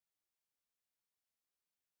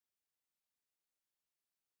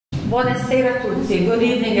Buonasera a tutti. Good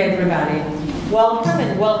evening, everybody. Welcome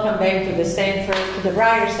and welcome back to the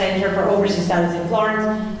Breyer Center for Overseas Studies in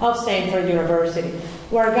Florence of Stanford University.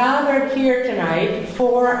 We're gathered here tonight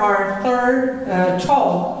for our third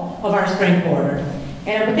talk of our spring quarter.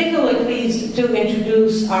 And I'm particularly pleased to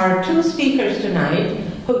introduce our two speakers tonight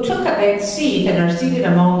who took a back seat and are seated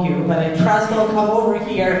among you, but I trust they'll come over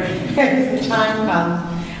here as the time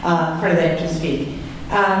comes for them to speak.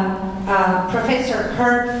 Professor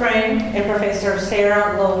Frank and Professor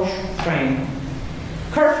Sara Loesch-Frank.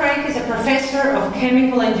 Frank is a professor of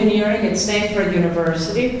chemical engineering at Stanford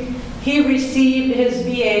University. He received his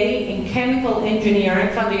BA in chemical engineering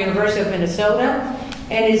from the University of Minnesota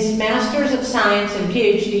and his Master's of Science and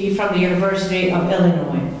PhD from the University of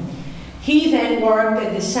Illinois. He then worked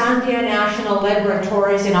at the Sandia National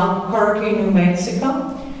Laboratories in Albuquerque, New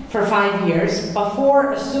Mexico for 5 years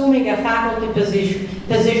before assuming a faculty position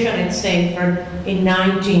at Stanford in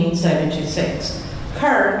 1976.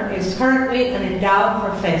 Kurt is currently an endowed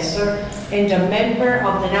professor and a member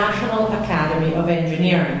of the National Academy of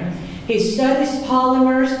Engineering. He studies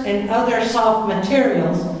polymers and other soft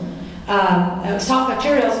materials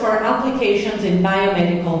for applications in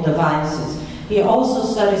biomedical devices. He also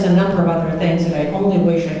studies a number of other things that I only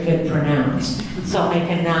wish I could pronounce, so I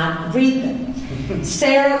cannot read them.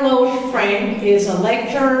 Sara Loesch-Frank is a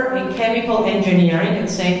lecturer in chemical engineering at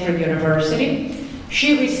Stanford University.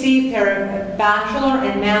 She received her Bachelor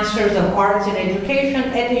and Master's of Arts in Education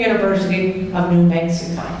at the University of New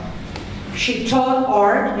Mexico. She taught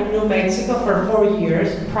art in New Mexico for 4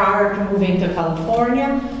 years prior to moving to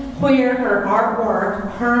California, where her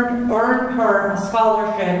artwork earned her a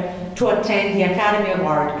scholarship to attend the Academy of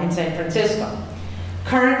Art in San Francisco.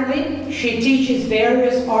 Currently, she teaches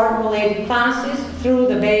various art-related classes through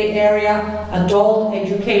the Bay Area adult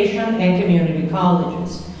education and community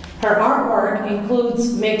colleges. Her artwork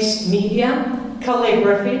includes mixed media,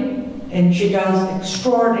 calligraphy, and she does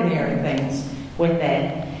extraordinary things with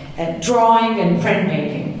that, drawing and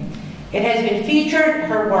printmaking. It has been featured,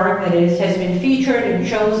 her work that is, has been featured in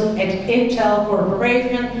shows at Intel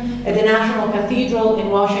Corporation, at the National Cathedral in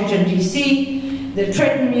Washington, D.C., the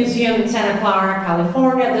Triton Museum in Santa Clara,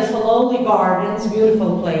 California, the Filoli Gardens,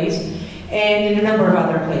 beautiful place, and in a number of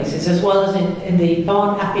other places, as well as in the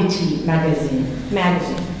Bon Appetit magazine.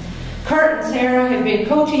 Kurt and Sara have been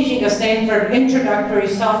co-teaching a Stanford introductory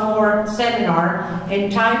sophomore seminar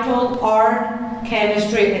entitled Art,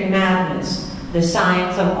 Chemistry, and Madness, the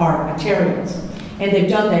Science of Art Materials. And they've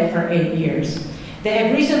done that for 8 years. They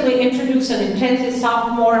have recently introduced an intensive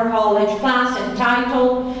sophomore college class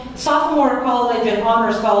entitled Sophomore College and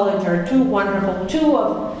Honors College are two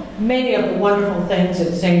of many of the wonderful things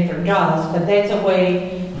that Stanford does, but that's a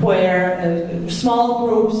way where small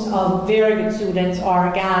groups of very good students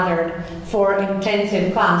are gathered for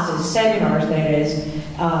intensive classes, seminars that is,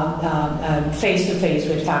 face-to-face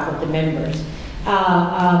with faculty members.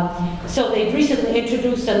 So they've recently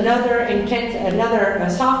introduced another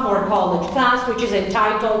sophomore college class, which is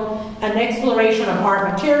entitled An Exploration of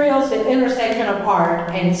Art Materials, the Intersection of Art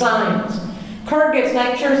and Science. Kurt gives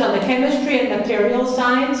lectures on the chemistry and materials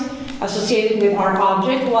science associated with art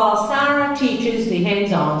objects, while Sara teaches the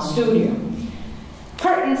hands-on studio.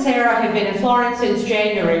 Kurt and Sara have been in Florence since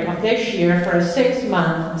January of this year for a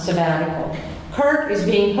 6-month sabbatical. Kurt is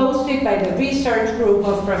being hosted by the research group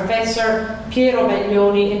of Professor Piero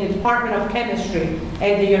Bagnoni in the Department of Chemistry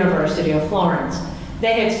at the University of Florence.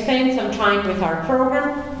 They have spent some time with our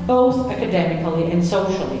program, both academically and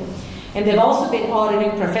socially. And they've also been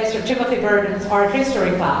auditing Professor Timothy Burden's art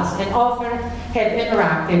history class and often have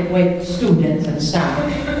interacted with students and staff.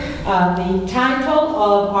 The title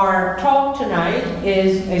of our talk tonight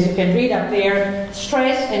is, as you can read up there,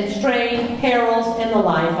 Stress and Strain, Perils in the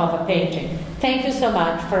Life of a Painting. Thank you so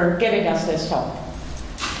much for giving us this talk.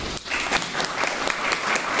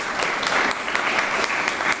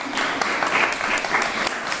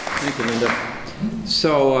 Thank you, Linda.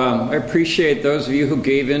 So I appreciate those of you who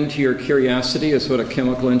gave in to your curiosity as what a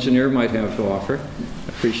chemical engineer might have to offer. I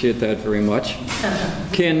appreciate that very much.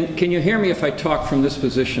 Can you hear me if I talk from this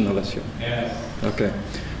position, Alessio? Yes. Okay.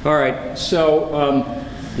 All right. So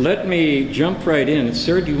let me jump right in.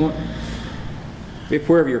 Sara, do you want?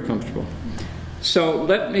 Wherever you're comfortable. So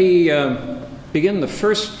let me begin the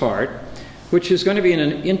first part, which is going to be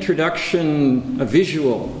an introduction, a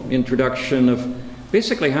visual introduction of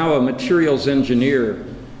basically how a materials engineer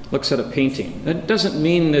looks at a painting. That doesn't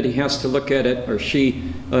mean that he has to look at it, or she,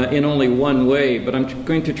 in only one way, but I'm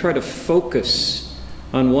going to try to focus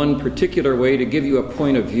on one particular way to give you a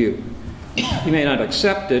point of view. You may not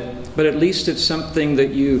accept it, but at least it's something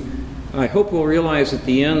that you I hope we'll realize at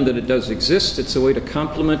the end that it does exist. It's a way to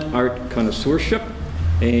complement art connoisseurship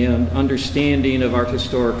and understanding of art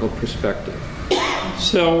historical perspective.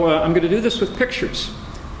 So I'm going to do this with pictures.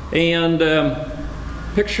 And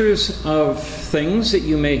pictures of things that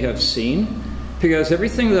you may have seen, because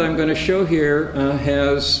everything that I'm going to show here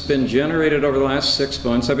has been generated over the last 6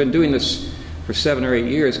 months. I've been doing this for 7 or 8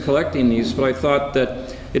 years, collecting these, but I thought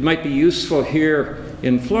that it might be useful here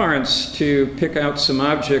in Florence to pick out some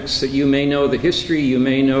objects that you may know the history, you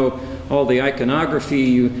may know all the iconography,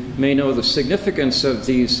 you may know the significance of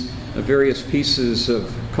these various pieces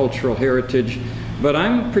of cultural heritage. But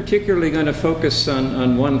I'm particularly going to focus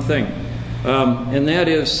on one thing, and that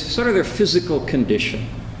is sort of their physical condition.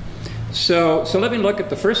 So let me look at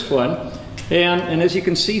the first one. And as you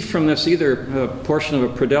can see from this, either a portion of a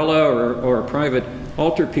predella or a private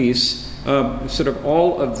altarpiece, sort of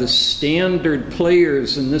all of the standard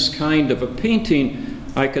players in this kind of a painting,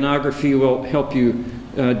 iconography will help you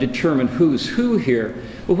determine who's who here.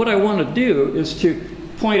 But what I want to do is to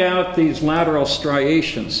point out these lateral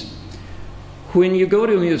striations. When you go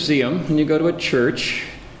to a museum, when you go to a church,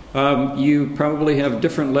 you probably have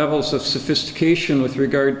different levels of sophistication with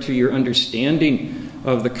regard to your understanding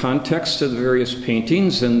of the context of the various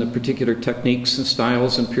paintings and the particular techniques and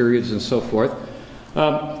styles and periods and so forth.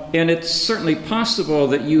 And it's certainly possible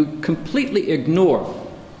that you completely ignore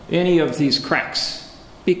any of these cracks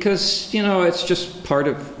because, you know, it's just part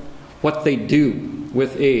of what they do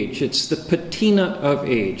with age. It's the patina of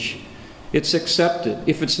age. It's accepted.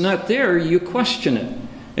 If it's not there, you question it.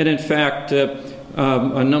 And in fact,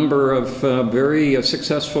 a number of very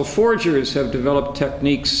successful forgers have developed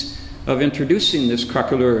techniques of introducing this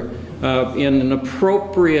craquelure in an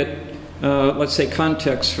appropriate, let's say,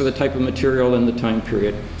 context for the type of material and the time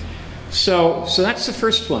period. So that's the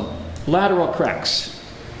first one, lateral cracks.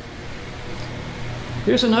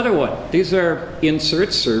 Here's another one. These are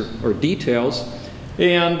inserts or details.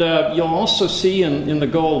 And you'll also see in the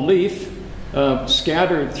gold leaf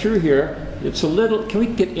scattered through here, it's a little, can we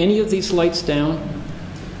get any of these lights down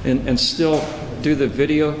and still do the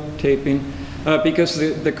videotaping? Because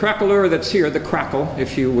the craquelure that's here, the crackle,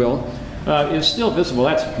 if you will, is still visible.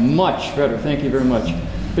 That's much better. Thank you very much.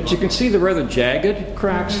 But you can see the rather jagged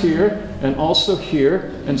cracks here, and also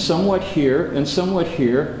here, and somewhat here, and somewhat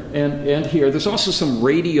here, and here. There's also some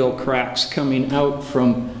radial cracks coming out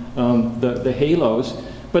from the halos.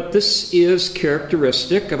 But this is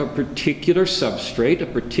characteristic of a particular substrate, a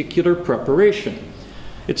particular preparation.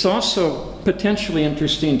 It's also potentially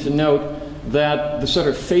interesting to note that the sort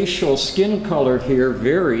of facial skin color here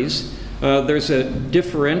varies. There's a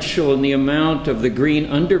differential in the amount of the green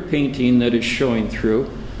underpainting that is showing through,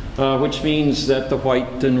 which means that the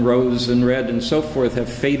white and rose and red and so forth have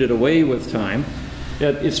faded away with time.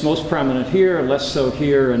 It's most prominent here, less so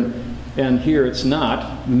here, and here it's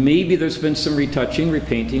not. Maybe there's been some retouching,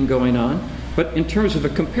 repainting going on. But in terms of a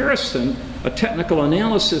comparison, a technical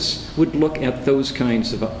analysis would look at those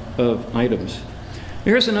kinds of items.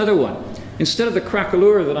 Here's another one. Instead of the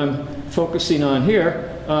craquelure that I'm focusing on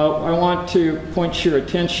here, I want to point your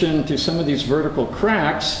attention to some of these vertical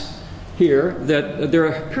cracks here that there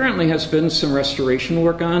apparently has been some restoration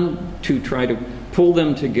work on to try to pull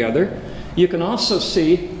them together. You can also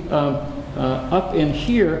see up in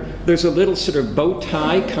here, there's a little sort of bow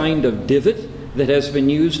tie kind of divot that has been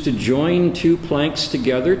used to join two planks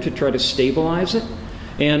together to try to stabilize it.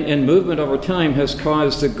 And movement over time has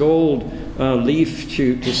caused the gold leaf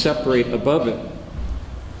to separate above it.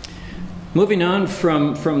 Moving on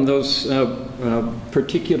from those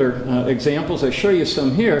particular examples, I show you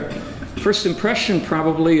some here. First impression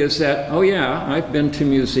probably is that, oh yeah, I've been to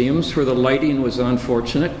museums where the lighting was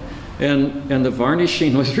unfortunate and the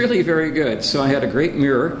varnishing was really very good. So I had a great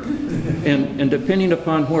mirror, and depending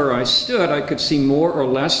upon where I stood, I could see more or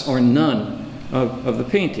less or none of the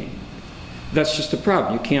painting. That's just a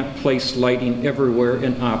problem. You can't place lighting everywhere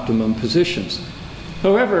in optimum positions.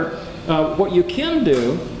 However, what you can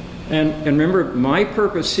do, and remember, my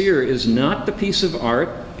purpose here is not the piece of art,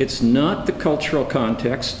 it's not the cultural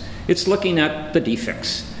context, it's looking at the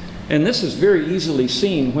defects. And this is very easily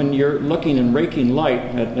seen when you're looking and raking light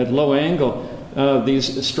at low angle,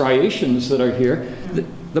 these striations that are here.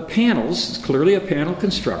 The panels, it's clearly a panel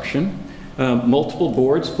construction, multiple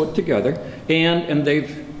boards put together, and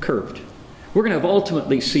they've curved. We're going to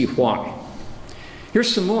ultimately see why.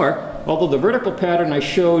 Here's some more. Although the vertical pattern I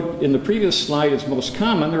showed in the previous slide is most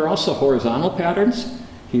common, there are also horizontal patterns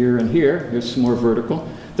here and here. Here's some more vertical.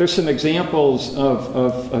 There's some examples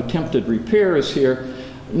of attempted repairs here.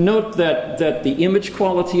 Note that the image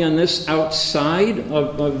quality on this outside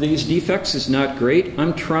of these defects is not great.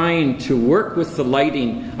 I'm trying to work with the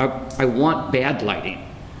lighting. I want bad lighting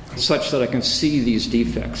such that I can see these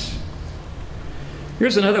defects.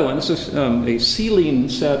 Here's another one. This is a ceiling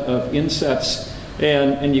set of insets,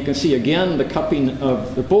 and you can see again the cupping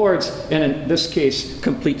of the boards, and in this case,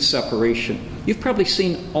 complete separation. You've probably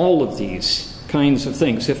seen all of these kinds of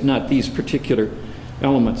things, if not these particular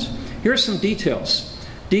elements. Here are some details.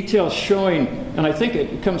 Details showing, and I think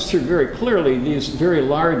it comes through very clearly, these very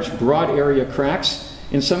large, broad area cracks.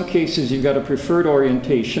 In some cases, you've got a preferred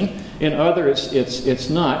orientation. In others, it's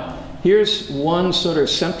not. Here's one sort of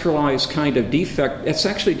centralized kind of defect. It's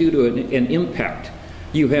actually due to an impact.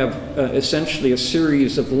 You have essentially a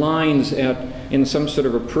series of lines in some sort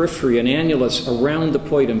of a periphery, an annulus around the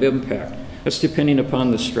point of impact. That's depending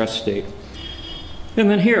upon the stress state. And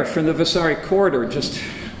then here, from the Vasari corridor, just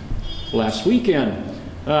last weekend,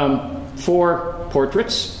 4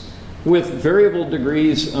 portraits with variable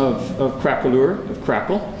degrees of craquelure, of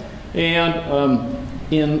crackle.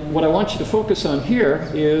 And what I want you to focus on here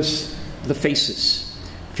is the faces.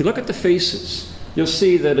 If you look at the faces, you'll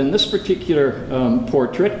see that in this particular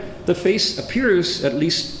portrait, the face appears, at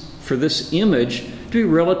least for this image, to be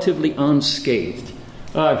relatively unscathed.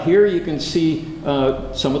 Here you can see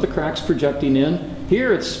some of the cracks projecting in.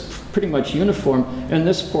 Here it's pretty much uniform, and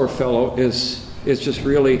this poor fellow is just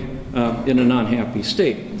really in an unhappy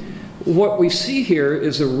state. What we see here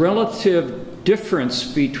is a relative difference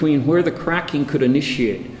between where the cracking could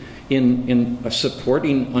initiate in a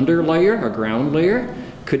supporting underlayer, a ground layer,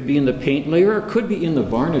 could be in the paint layer, or could be in the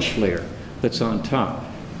varnish layer that's on top.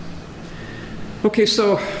 Okay,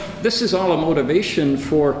 so this is all a motivation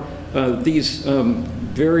for these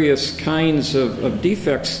various kinds of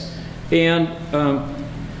defects. And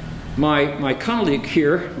my colleague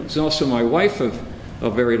here, who's also my wife of a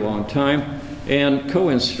very long time, and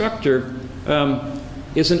co-instructor,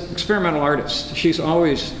 is an experimental artist. She's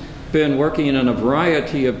always been working on a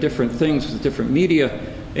variety of different things with different media,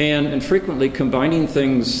 and frequently combining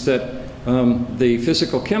things that the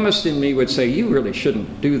physical chemist in me would say, you really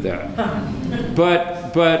shouldn't do that.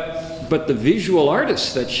 But the visual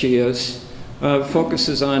artist that she is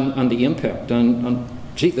focuses on the impact, on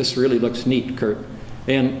gee, this really looks neat, Kurt.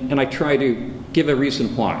 And I try to give a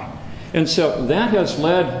reason why. And so that has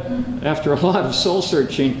led, after a lot of soul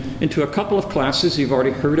searching, into a couple of classes you've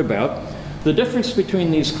already heard about. The difference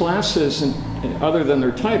between these classes, other than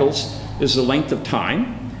their titles, is the length of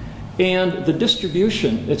time and the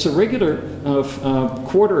distribution. It's a regular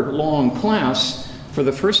quarter-long class for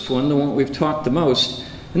the first one, the one we've taught the most.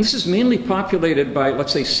 And this is mainly populated by,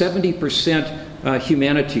 let's say, 70%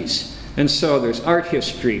 humanities. And so there's art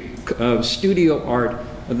history, studio art,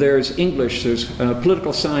 there's English, there's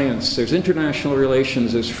political science, there's international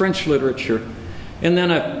relations, there's French literature, and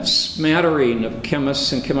then a smattering of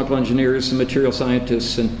chemists and chemical engineers and material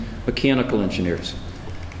scientists and mechanical engineers.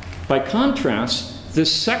 By contrast,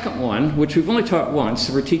 this second one, which we've only taught once,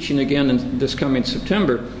 we're teaching again in this coming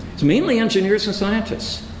September, is mainly engineers and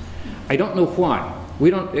scientists. I don't know why.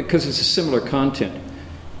 Because it's a similar content.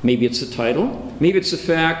 Maybe it's the title. Maybe it's the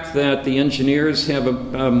fact that the engineers have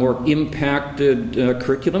a more impacted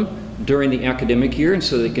curriculum during the academic year, and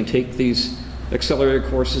so they can take these accelerated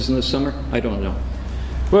courses in the summer. I don't know.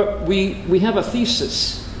 But we have a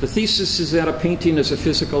thesis. The thesis is that a painting is a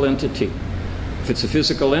physical entity. If it's a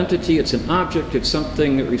physical entity, it's an object, it's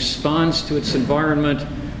something that responds to its environment,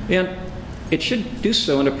 and it should do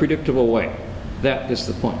so in a predictable way. That is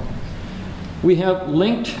the point. We have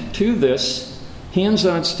linked to this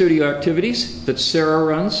hands-on studio activities that Sara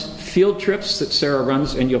runs, field trips that Sara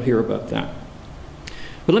runs, and you'll hear about that.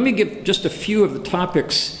 But let me give just a few of the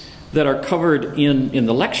topics that are covered in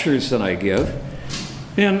the lectures that I give.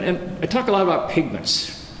 And I talk a lot about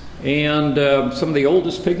pigments. And some of the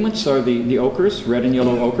oldest pigments are the ochres, red and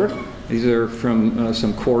yellow ochre. These are from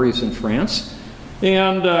some quarries in France.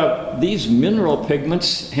 And these mineral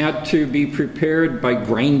pigments had to be prepared by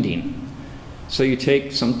grinding. So you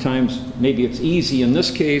take, sometimes, maybe it's easy in this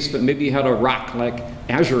case, but maybe you had a rock like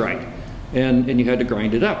azurite, and you had to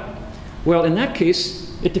grind it up. Well, in that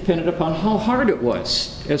case, it depended upon how hard it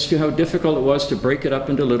was, as to how difficult it was to break it up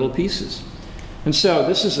into little pieces. And so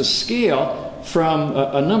this is a scale from,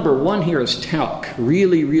 a number 1 here is talc,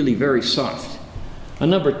 really, really very soft. A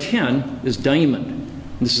number 10 is diamond.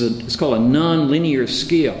 It's called a non-linear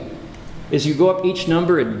scale. As you go up each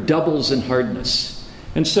number, it doubles in hardness.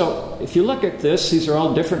 And so, if you look at this, these are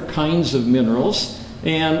all different kinds of minerals,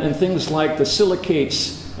 and things like the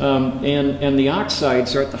silicates and the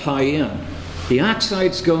oxides are at the high end. The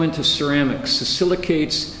oxides go into ceramics. The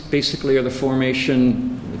silicates basically are the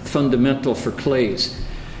formation fundamental for clays.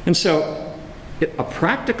 And so, a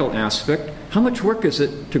practical aspect, how much work is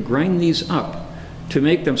it to grind these up to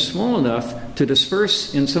make them small enough to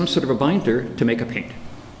disperse in some sort of a binder to make a paint?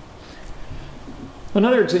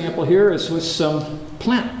 Another example here is with some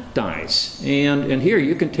plant dyes. And here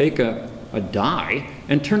you can take a dye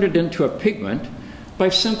and turn it into a pigment by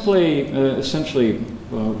simply, essentially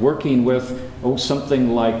working with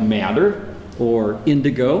something like madder or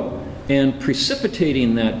indigo and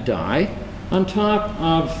precipitating that dye on top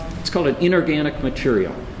of, it's called an inorganic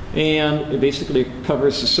material. And it basically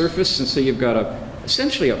covers the surface, and so you've got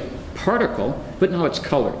essentially a particle, but now it's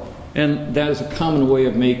colored. And that is a common way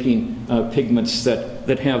of making pigments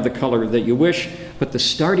that have the color that you wish, but the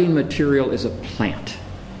starting material is a plant.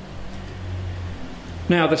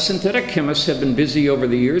 Now, the synthetic chemists have been busy over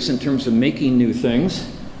the years in terms of making new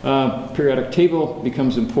things. Periodic table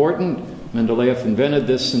becomes important. Mendeleev invented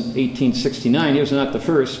this in 1869. He was not the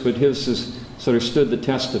first, but his has sort of stood the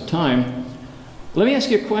test of time. Let me ask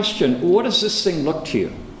you a question. What does this thing look to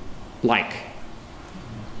you like?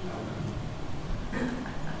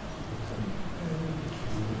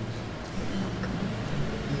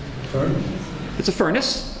 Furnace. It's a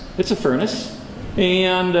furnace. It's a furnace.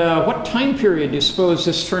 And what time period do you suppose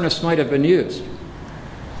this furnace might have been used?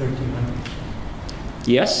 1300.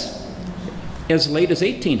 Yes, as late as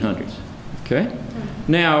 1800s. Okay.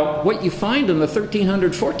 Now, what you find in the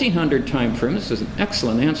 1300, 1400 time frame, this is an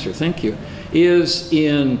excellent answer, thank you, is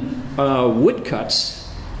in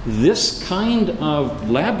woodcuts, this kind of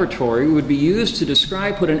laboratory would be used to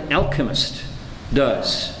describe what an alchemist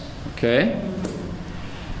does. Okay.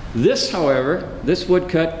 This, however, this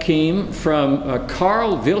woodcut came from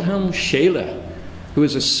Carl Wilhelm Scheele, who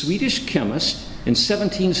was a Swedish chemist in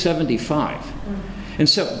 1775. And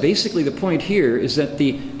so basically the point here is that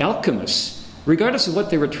the alchemists, regardless of what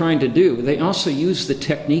they were trying to do, they also used the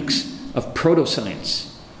techniques of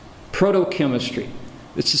proto-science, proto-chemistry.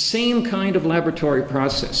 It's the same kind of laboratory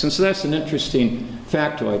process. And so that's an interesting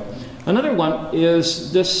factoid. Another one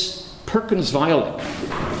is this Perkins violet.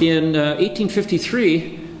 In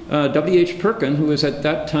 1853, W.H. Perkin, who was at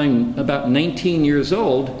that time about 19 years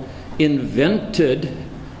old, invented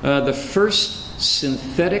the first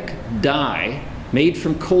synthetic dye made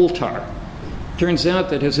from coal tar. Turns out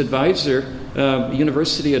that his advisor,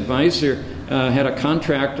 university advisor, had a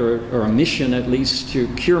contract or a mission at least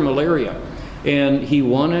to cure malaria. And he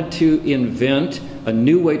wanted to invent a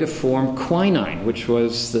new way to form quinine, which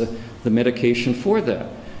was the medication for that.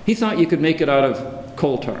 He thought you could make it out of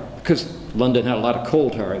coal tar, because London had a lot of coal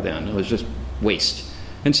tar then. It was just waste.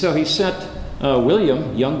 And so he sent young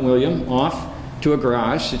William, off to a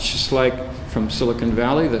garage. It's just like from Silicon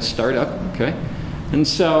Valley, the startup, okay? And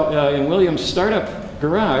so in William's startup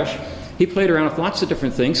garage, he played around with lots of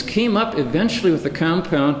different things, came up eventually with a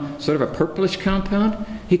compound, sort of a purplish compound.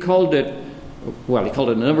 He called it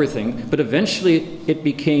a number of things, but eventually it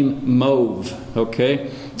became mauve, okay?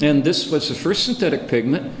 And this was the first synthetic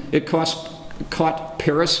pigment. It caught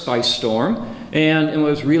Paris by storm, and it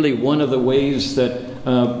was really one of the ways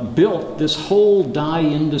that built this whole dye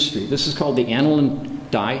industry. This is called the aniline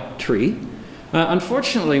dye tree.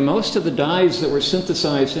 Unfortunately, most of the dyes that were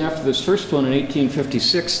synthesized after this first one in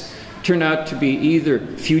 1856 turned out to be either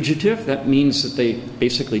fugitive, that means that they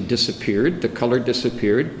basically disappeared, the color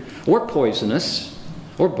disappeared, or poisonous,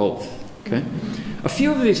 or both. Okay? A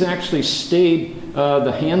few of these actually stayed.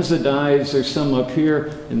 The Hansa dyes, there's some up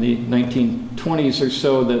here in the 1920s or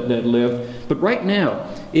so that lived. But right now,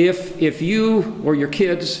 if you or your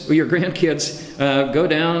kids or your grandkids go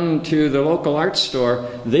down to the local art store,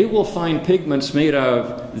 they will find pigments made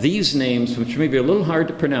of these names, which may be a little hard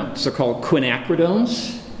to pronounce. They're called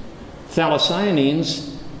quinacridones, phthalocyanines,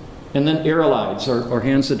 and then aerolides or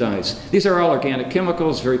Hansa dyes. These are all organic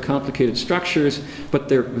chemicals, very complicated structures, but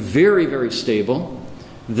they're very, very stable.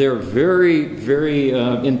 They're very, very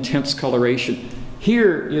intense coloration.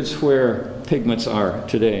 Here is where pigments are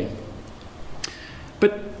today.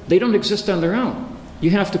 But they don't exist on their own.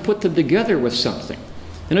 You have to put them together with something.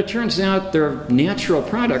 And it turns out they're natural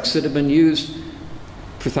products that have been used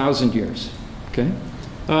for 1,000 years. Okay?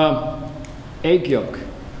 Egg yolk.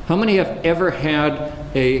 How many have ever had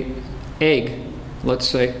an egg, let's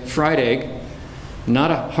say fried egg,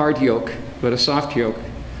 not a hard yolk, but a soft yolk,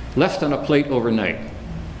 left on a plate overnight?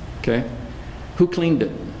 Okay? Who cleaned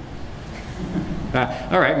it?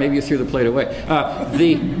 All right, maybe you threw the plate away.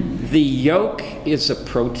 The yolk is a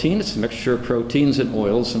protein. It's a mixture of proteins and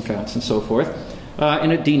oils and fats and so forth.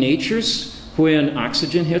 And it denatures when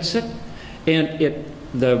oxygen hits it. And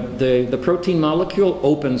the protein molecule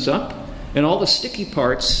opens up, and all the sticky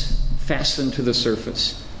parts fasten to the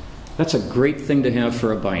surface. That's a great thing to have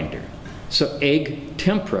for a binder. So egg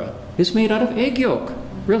tempera is made out of egg yolk,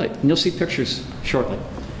 really. And you'll see pictures shortly.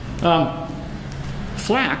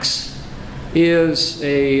 Flax is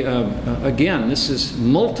again, this is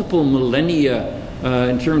multiple millennia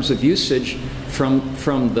in terms of usage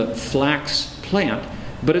from the flax plant,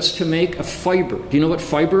 but it's to make a fiber. Do you know what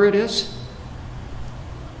fiber it is?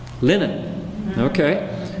 Linen.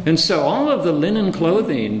 Okay. And so all of the linen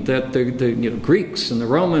clothing that the Greeks and the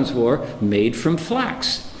Romans wore made from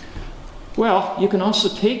flax. Well, you can also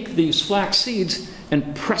take these flax seeds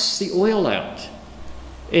and press the oil out.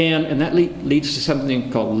 And that leads to something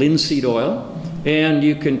called linseed oil. And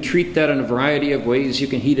you can treat that in a variety of ways. You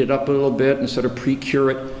can heat it up a little bit and sort of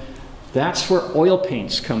pre-cure it. That's where oil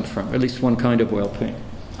paints come from, at least one kind of oil paint.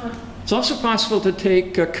 It's also possible to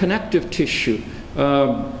take connective tissue,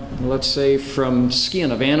 let's say from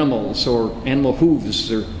skin of animals or animal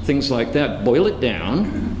hooves or things like that, boil it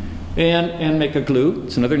down and make a glue.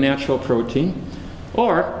 It's another natural protein.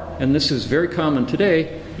 Or, and this is very common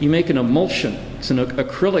today, you make an emulsion. It's an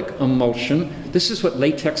acrylic emulsion. This is what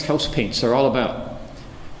latex house paints are all about.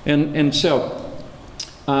 And so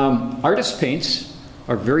artist paints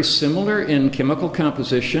are very similar in chemical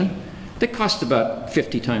composition. They cost about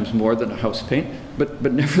 50 times more than a house paint, but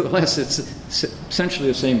nevertheless, it's essentially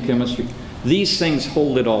the same chemistry. These things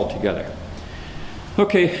hold it all together.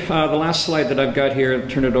 Okay, the last slide that I've got here, I'll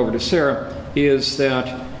turn it over to Sara, is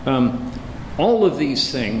that all of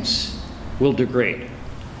these things will degrade.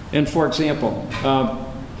 And for example,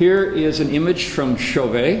 here is an image from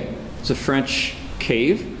Chauvet. It's a French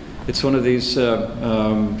cave. It's one of these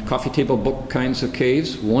coffee table book kinds of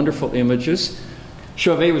caves. Wonderful images.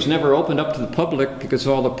 Chauvet was never opened up to the public because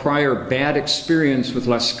of all the prior bad experience with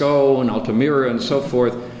Lascaux and Altamira and so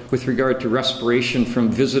forth with regard to respiration from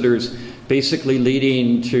visitors, basically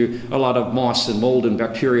leading to a lot of moss and mold and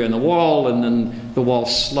bacteria in the wall, and then the wall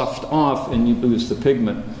sloughed off and you lose the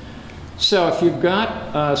pigment. So if you've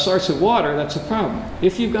got a source of water, that's a problem.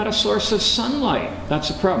 If you've got a source of sunlight, that's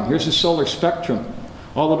a problem. Here's the solar spectrum.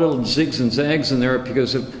 All the little zigs and zags in there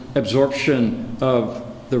because of absorption of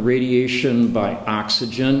the radiation by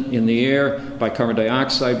oxygen in the air, by carbon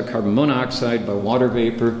dioxide, by carbon monoxide, by water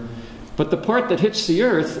vapor. But the part that hits the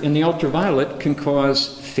earth in the ultraviolet can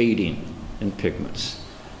cause fading in pigments.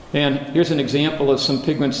 And here's an example of some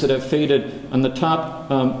pigments that have faded. On the top,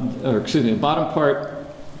 the bottom part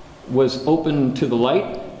was open to the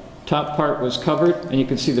light, top part was covered, and you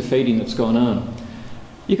can see the fading that's going on.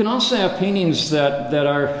 You can also have paintings that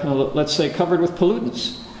are, let's say, covered with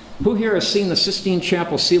pollutants. Who here has seen the Sistine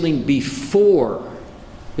Chapel ceiling before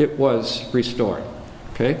it was restored?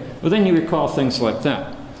 Okay? Well, then you recall things like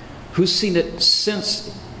that. Who's seen it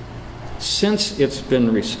since it's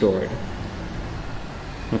been restored?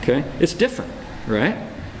 Okay? It's different, right?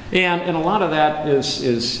 And a lot of that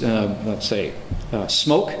is let's say,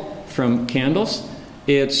 smoke from candles.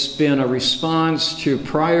 It's been a response to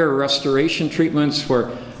prior restoration treatments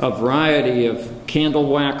where a variety of candle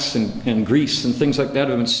wax and grease and things like that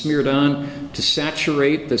have been smeared on to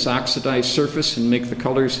saturate this oxidized surface and make the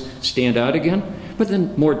colors stand out again. But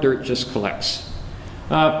then more dirt just collects.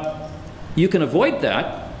 You can avoid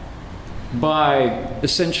that by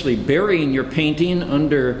essentially burying your painting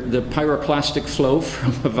under the pyroclastic flow from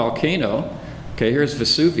a volcano. Okay, here's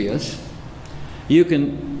Vesuvius. You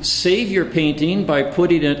can save your painting by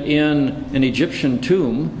putting it in an Egyptian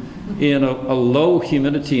tomb in a low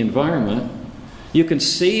humidity environment. You can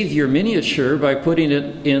save your miniature by putting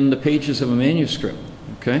it in the pages of a manuscript.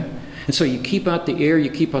 Okay? And so you keep out the air, you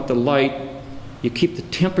keep out the light, you keep the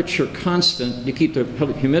temperature constant, you keep the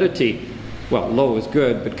humidity, well, low is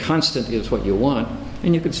good, but constant is what you want,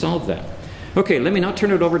 and you can solve that. Okay, let me now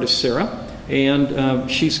turn it over to Sara,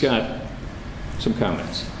 and she's got some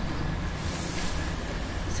comments.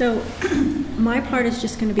 So my part is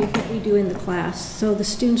just going to be what we do in the class, so the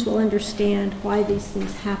students will understand why these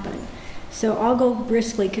things happen. So I'll go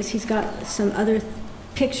briskly because he's got some other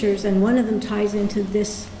pictures, and one of them ties into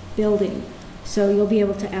this building. So you'll be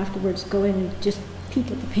able to afterwards go in and just peek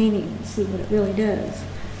at the painting and see what it really does.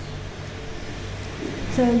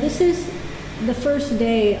 So this is the first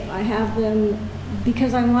day I have them,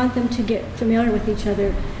 because I want them to get familiar with each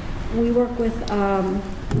other. We work with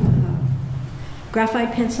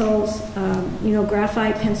graphite pencils.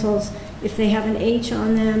 Graphite pencils, if they have an H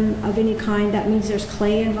on them of any kind, that means there's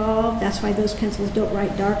clay involved. That's why those pencils don't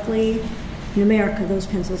write darkly. In America, those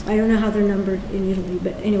pencils, I don't know how they're numbered in Italy,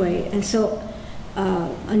 but anyway. And so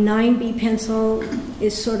a 9B pencil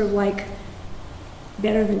is sort of like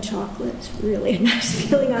better than chocolate. It's really a nice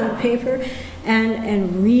feeling on the paper,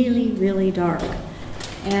 and really, really dark.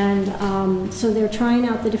 And so they're trying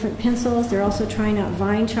out the different pencils. They're also trying out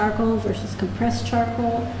vine charcoal versus compressed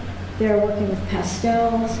charcoal. They're working with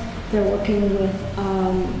pastels. They're working with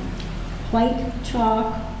white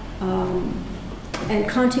chalk and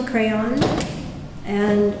Conti crayon,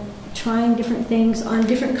 and trying different things on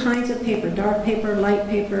different kinds of paper, dark paper, light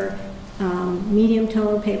paper, medium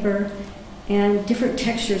tone paper, and different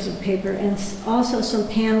textures of paper, and also some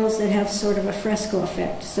panels that have sort of a fresco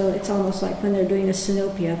effect. So it's almost like when they're doing a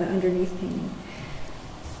synopia, the underneath painting.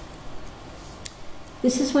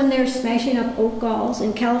 This is when they're smashing up oak galls.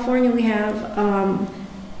 In California, we have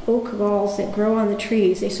oak galls that grow on the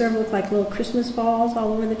trees. They sort of look like little Christmas balls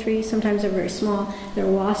all over the trees. Sometimes they're very small. They're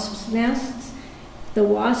wasps' nests. The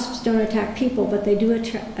wasps don't attack people, but they do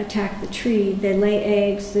attack the tree. They lay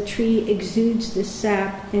eggs. The tree exudes this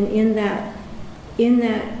sap, and in that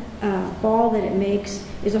ball that it makes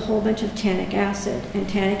is a whole bunch of tannic acid, and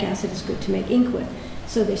tannic acid is good to make ink with.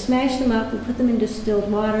 So they smash them up. We put them in distilled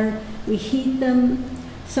water. We heat them.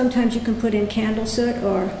 Sometimes you can put in candle soot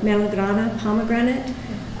or melagrana, pomegranate,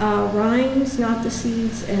 rinds, not the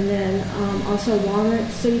seeds, and then also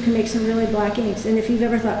walnuts, so you can make some really black inks. And if you've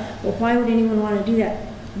ever thought, well, why would anyone want to do that?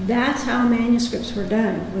 That's how manuscripts were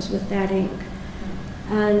done, was with that ink.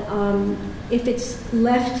 And if it's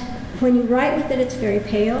left, when you write with it, it's very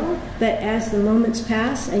pale, but as the moments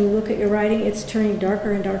pass and you look at your writing, it's turning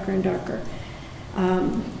darker and darker and darker.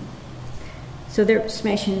 So they're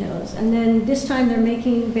smashing those. And then this time they're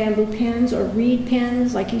making bamboo pens or reed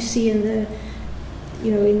pens, like you see in the,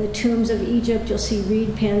 in the tombs of Egypt. You'll see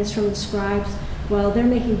reed pens from the scribes. Well, they're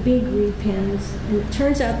making big reed pens, and it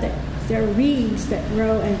turns out that there are reeds that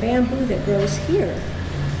grow and bamboo that grows here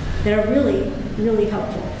that are really, really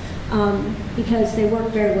helpful because they work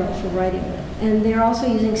very well for writing with. And they're also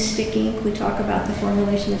using stick ink. We talk about the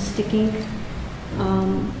formulation of stick ink.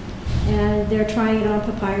 And they're trying it on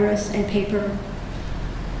papyrus and paper.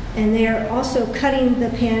 And they're also cutting the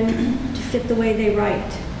pen to fit the way they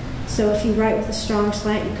write. So if you write with a strong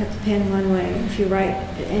slant, you cut the pen one way. If you write,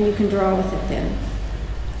 and you can draw with it then.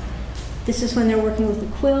 This is when they're working with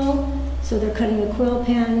the quill. So they're cutting a quill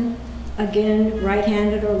pen, again,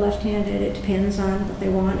 right-handed or left-handed. It depends on what they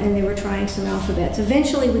want. And they were trying some alphabets.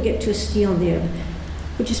 Eventually we get to a steel nib,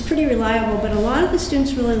 which is pretty reliable, but a lot of the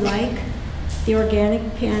students really like the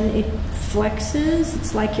organic pen. It flexes.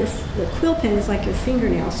 It's like the quill pen is like your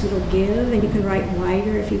fingernail, so it'll give, and you can write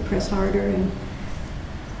wider if you press harder. And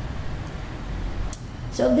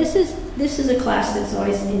so this is a class that's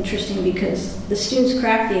always interesting because the students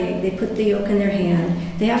crack the egg. They put the yolk in their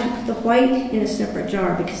hand. They have to put the white in a separate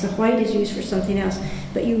jar because the white is used for something else.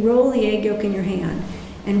 But you roll the egg yolk in your hand,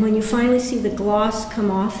 and when you finally see the gloss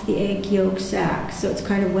come off the egg yolk sac, so it's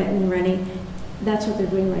kind of wet and runny, that's what they're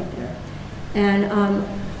doing right there. And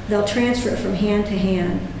they'll transfer it from hand to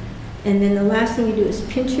hand. And then the last thing you do is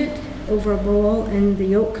pinch it over a bowl, and the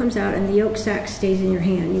yolk comes out, and the yolk sac stays in your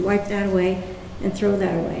hand. You wipe that away and throw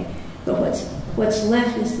that away. But what's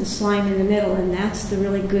left is the slime in the middle, and that's the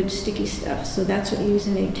really good sticky stuff. So that's what you use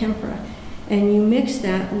in egg tempera. And you mix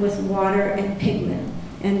that with water and pigment.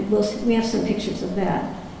 And we have some pictures of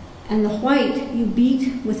that. And the white you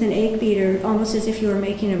beat with an egg beater, almost as if you were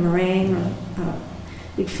making a meringue or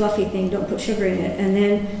big fluffy thing. Don't put sugar in it. And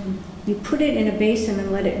then you put it in a basin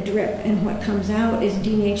and let it drip, and what comes out is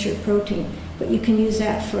denatured protein. But you can use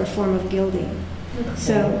that for a form of gilding.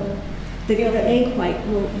 So the egg white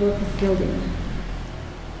will work with gilding.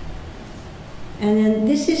 And then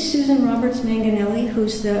this is Susan Roberts Manganelli,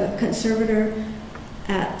 who's the conservator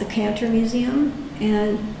at the Cantor Museum,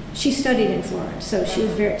 and she studied in Florence, so she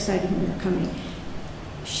was very excited when we were coming.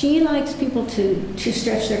 She likes people to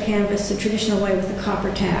stretch their canvas the traditional way with a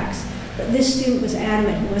copper tacks. But this student was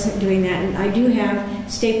adamant he wasn't doing that, and I do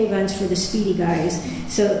have staple guns for the speedy guys.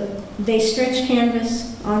 So they stretch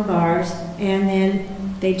canvas on bars, and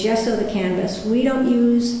then they gesso the canvas. We don't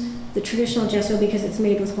use the traditional gesso because it's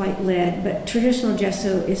made with white lead, but traditional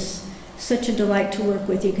gesso is such a delight to work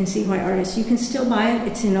with. You can see why artists, you can still buy it.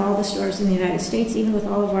 It's in all the stores in the United States, even with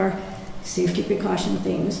all of our safety precaution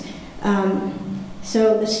things.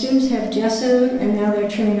 So the students have gessoed, and now they're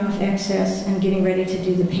trimming off excess and getting ready to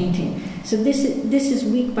do the painting. So this is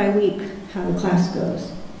week by week how the class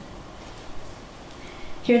goes.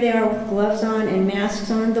 Here they are with gloves on and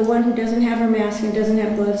masks on. The one who doesn't have her mask and doesn't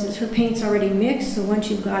have gloves is her paint's already mixed, so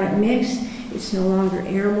once you've got it mixed, it's no longer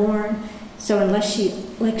airborne. So unless she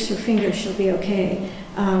licks her fingers, she'll be okay.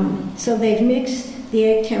 So they've mixed the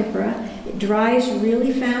egg tempera. It dries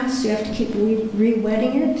really fast, so you have to keep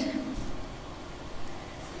re-wetting it.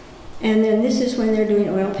 And then this is when they're doing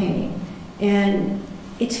oil painting. And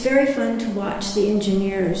it's very fun to watch the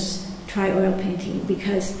engineers try oil painting,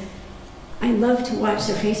 because I love to watch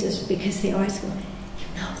their faces, because they always go,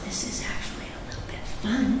 this is actually a little bit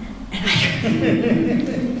fun.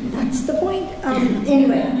 And that's the point.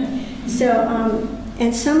 Anyway, so,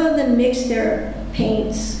 and some of them mix their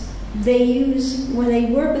paints. They use, when they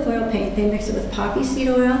work with oil paint, they mix it with poppy seed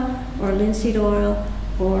oil, or linseed oil,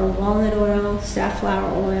 or walnut oil,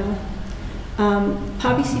 safflower oil.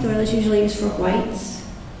 Poppy seed oil is usually used for whites.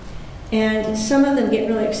 And some of them get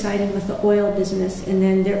really excited with the oil business, and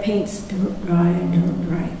then their paints don't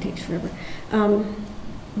dry, it takes forever.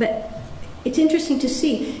 But it's interesting to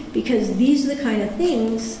see, because these are the kind of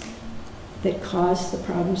things that cause the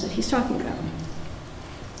problems that he's talking about.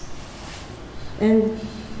 And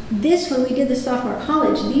this, when we did the sophomore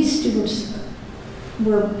college, these students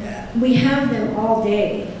we have them all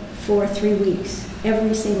day for 3 weeks,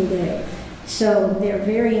 every single day. So they're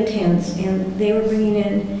very intense, and they were bringing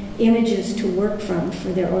in images to work from for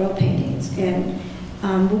their oil paintings. And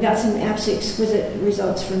we got some absolutely exquisite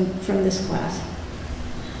results from this class.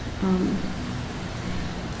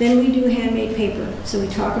 Then we do handmade paper. So we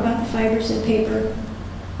talk about the fibers in paper.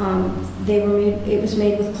 It was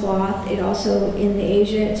made with cloth. It also, in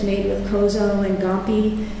Asia, it's made with kozo and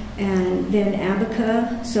gampi, and then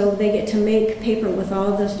abaca. So they get to make paper with all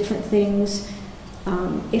of those different things.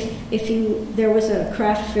 There was a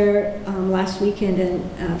craft fair last weekend,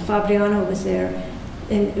 and Fabriano was there,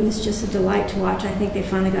 and it was just a delight to watch. I think they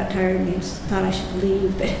finally got tired of me and thought I should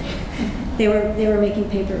leave, but they were making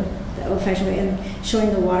paper the old-fashioned way and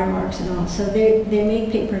showing the watermarks and all. So they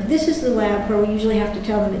make paper. This is the lab where we usually have to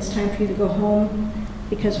tell them it's time for you to go home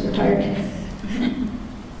because we're tired.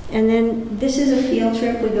 And then this is a field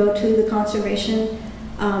trip. We go to the conservation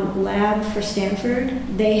lab for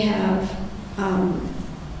Stanford. They have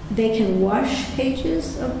they can wash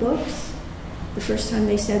pages of books. The first time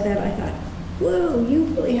they said that, I thought, whoa, you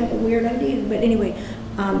really have a weird idea. But anyway,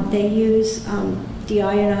 they use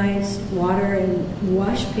deionized water and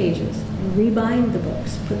wash pages, and rebind the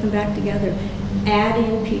books, put them back together, add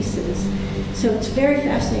in pieces. So it's very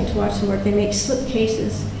fascinating to watch them work. They make slip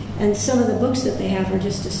cases, and some of the books that they have are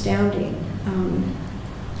just astounding.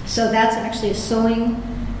 So that's actually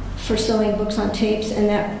for sewing books on tapes, and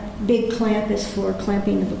that big clamp is for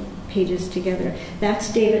clamping the pages together.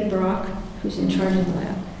 That's David Brock, who's in charge of the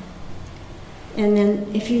lab. And then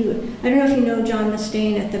I don't know if you know John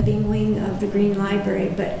Mustaine at the Bing Wing of the Green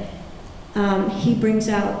Library, but he brings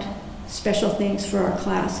out special things for our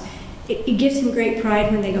class. It gives him great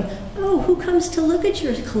pride when they go, oh, who comes to look at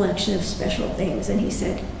your collection of special things? And he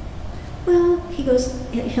said, well, he goes,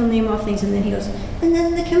 he'll name off things, and then he goes, and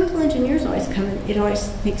then the chemical engineers always come, and it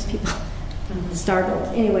always makes people startled.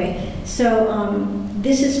 Anyway, so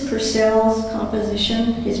this is Purcell's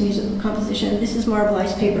composition, his musical composition. This is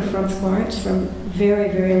marbleized paper from Florence from very,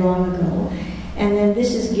 very long ago. And then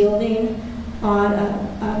this is gilding on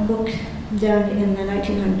a book done in the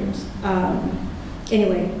 1900s.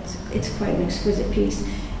 Anyway, it's quite an exquisite piece.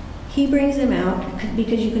 He brings them out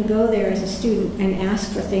because you can go there as a student and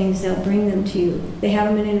ask for things. They'll bring them to you. They have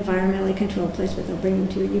them in an environmentally controlled place, but they'll bring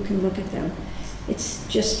them to you. You can look at them. It's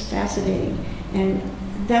just fascinating. And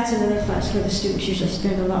that's another class where the students usually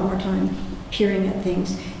spend a lot more time peering at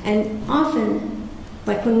things. And often,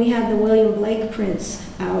 like when we had the William Blake prints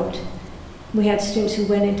out, we had students who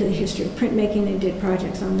went into the history of printmaking and did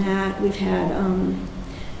projects on that. We've had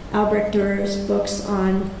Albrecht Dürer's books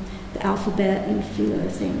on the alphabet and a few other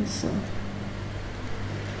things. So.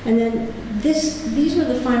 And then these were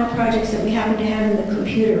the final projects that we happened to have in the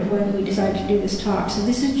computer when we decided to do this talk. So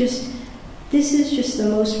this is just the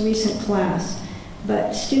most recent class.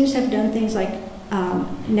 But students have done things like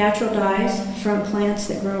natural dyes from plants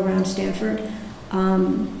that grow around Stanford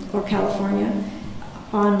or California,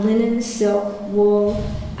 on linen, silk, wool,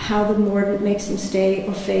 how the mordant makes them stay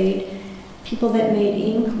or fade, people that made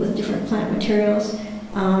ink with different plant materials.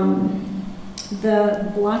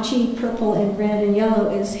 The blotchy purple and red and yellow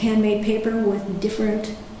is handmade paper with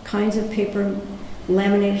different kinds of paper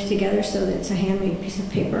laminated together so that it's a handmade piece of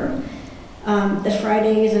paper. The fried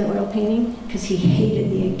egg is an oil painting because he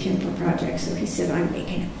hated the egg templar project, so he said, I'm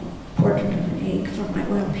making a portrait of an egg for my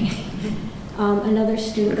oil painting. Another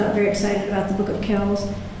student got very excited about the Book of Kells,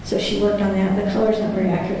 so she worked on that. The color's not very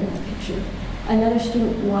accurate in that picture. Another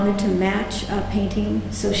student wanted to match a painting,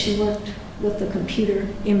 so she worked with the computer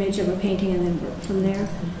image of a painting and then worked from there.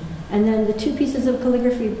 And then the two pieces of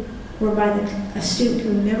calligraphy were by a student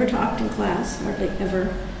who never talked in class, hardly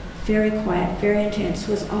ever, very quiet, very intense,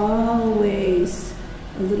 was always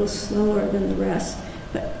a little slower than the rest,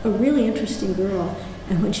 but a really interesting girl.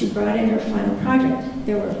 And when she brought in her final project,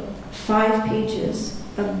 there were 5 pages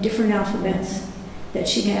of different alphabets that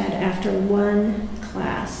she had after one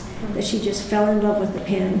class, that she just fell in love with the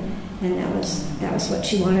pen, and that was what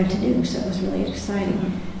she wanted to do, so it was really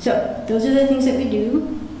exciting. So those are the things that we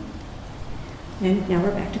do, and now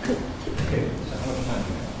we're back to Coop. Okay, so how much time do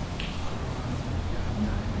we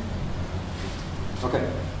have? Okay,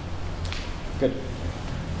 good.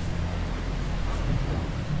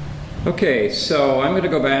 Okay, so I'm going to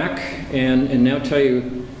go back and now tell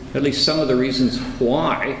you at least some of the reasons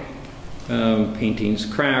why paintings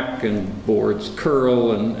crack and boards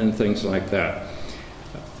curl and things like that.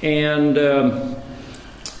 And the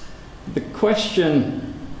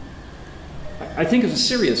question, I think, is a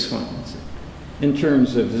serious one in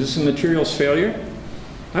terms of, is this a materials failure?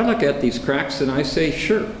 I look at these cracks and I say,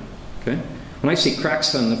 sure. Okay? When I see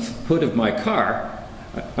cracks on the hood of my car,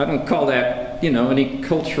 I don't call that, you know, any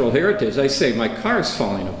cultural heritage. I say my car's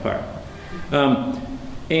falling apart.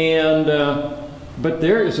 But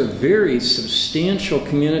there is a very substantial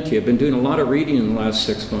community. I've been doing a lot of reading in the last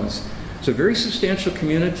 6 months. It's a very substantial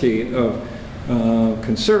community of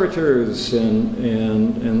conservators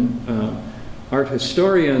and art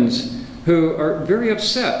historians who are very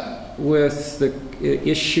upset with the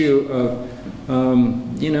issue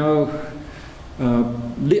of, you know,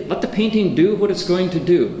 let the painting do what it's going to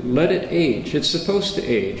do. Let it age. It's supposed to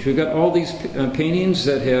age. We've got all these paintings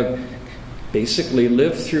that have basically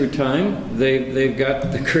lived through time. They've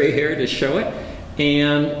got the gray hair to show it,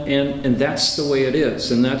 and that's the way it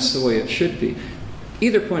is, and that's the way it should be.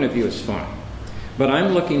 Either point of view is fine. But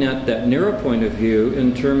I'm looking at that narrow point of view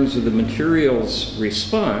in terms of the materials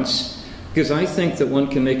response, because I think that one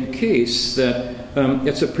can make a case that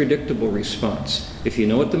it's a predictable response. If you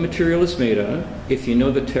know what the material is made of, if you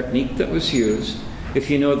know the technique that was used, if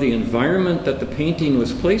you know the environment that the painting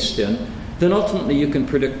was placed in, then ultimately you can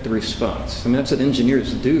predict the response. I mean, that's what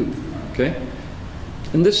engineers do, okay?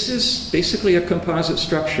 And this is basically a composite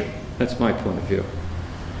structure. That's my point of view.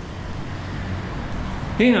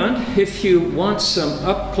 And if you want some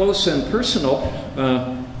up-close and personal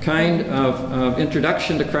kind of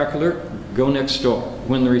introduction to crack alert, go next door.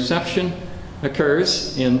 When the reception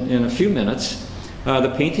occurs in a few minutes,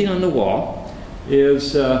 the painting on the wall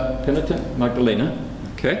is Penitent Magdalena,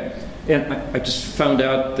 okay? And I just found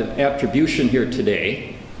out the attribution here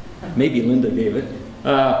today. Maybe Linda gave it.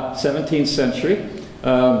 17th century.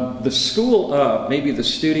 The school of, maybe the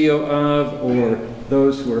studio of, or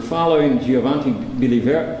those who are following Giovanni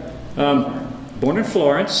Belliver, born in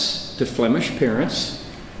Florence to Flemish parents,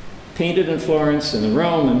 painted in Florence and in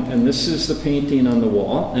Rome, and this is the painting on the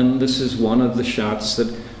wall, and this is one of the shots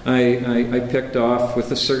that I picked off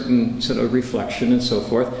with a certain sort of reflection and so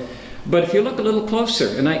forth. But if you look a little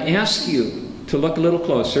closer, and I ask you to look a little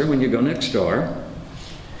closer when you go next door,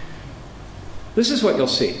 this is what you'll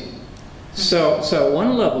see. So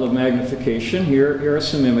one level of magnification, here are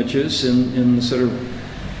some images in the sort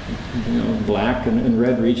of, you know, black and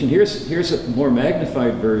red region. Here's a more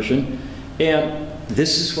magnified version, and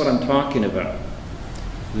this is what I'm talking about.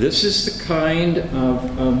 This is the kind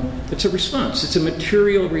of, it's a response. It's a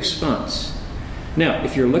material response. Now,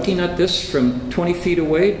 if you're looking at this from 20 feet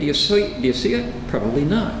away, do you see it? Probably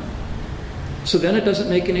not. So then it doesn't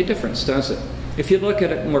make any difference, does it? If you look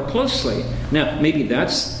at it more closely, now maybe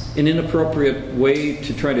that's an inappropriate way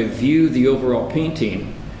to try to view the overall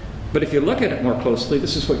painting, but if you look at it more closely,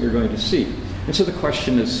 this is what you're going to see. And so the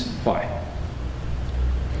question is, why?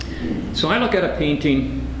 So I look at a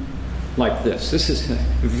painting like this. This is a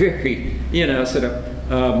very, you know, sort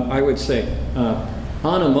of, I would say,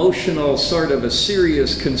 unemotional, sort of a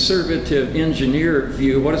serious conservative engineer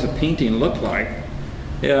view. What does a painting look like?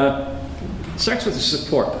 It starts with the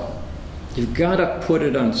support. You've got to put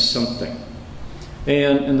it on something.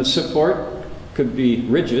 And the support could be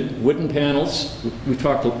rigid, wooden panels.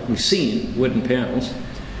 We've seen wooden panels.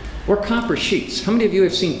 Or copper sheets. How many of you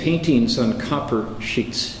have seen paintings on copper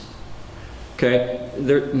sheets? Okay,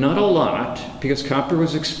 they're not a lot because copper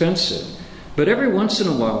was expensive. But every once in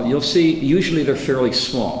a while, you'll see, usually they're fairly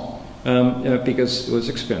small because it was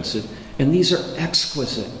expensive. And these are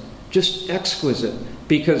exquisite, just exquisite,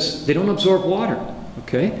 because they don't absorb water,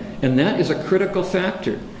 okay? And that is a critical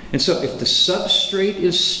factor. And so if the substrate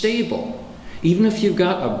is stable, even if you've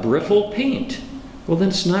got a brittle paint, well, then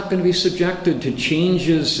it's not going to be subjected to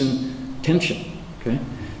changes in tension, okay?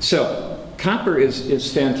 So copper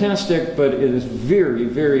is fantastic, but it is very,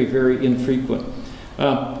 very, very infrequent.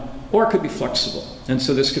 Or it could be flexible. And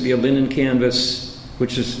so this could be a linen canvas,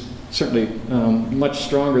 which is certainly much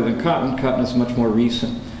stronger than cotton. Cotton is much more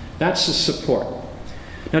recent. That's the support.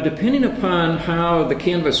 Now, depending upon how the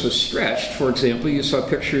canvas was stretched, for example, you saw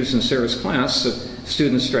pictures in Sara's class of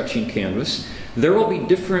students stretching canvas. There will be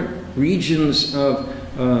different regions of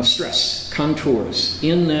stress, contours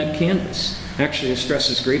in that canvas. Actually, the stress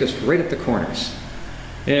is greatest right at the corners.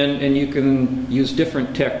 And you can use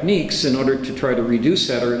different techniques in order to try to reduce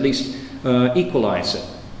that or at least equalize it.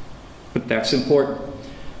 But that's important.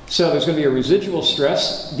 So there's going to be a residual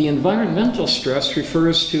stress. The environmental stress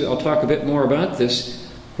refers to, I'll talk a bit more about this,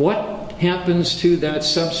 what happens to that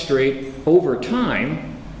substrate over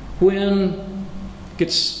time when it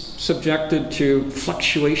gets subjected to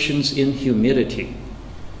fluctuations in humidity.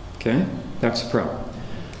 Okay? That's a problem.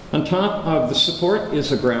 On top of the support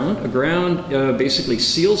is a ground. A ground basically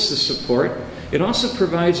seals the support. It also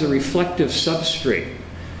provides a reflective substrate.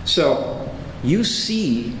 So you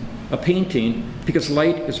see a painting because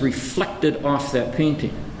light is reflected off that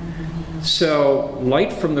painting. So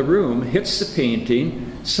light from the room hits the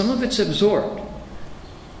painting. Some of it's absorbed.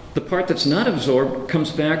 The part that's not absorbed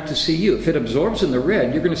comes back to see you. If it absorbs in the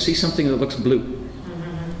red, you're going to see something that looks blue.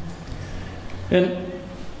 And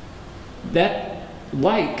that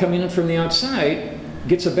light coming in from the outside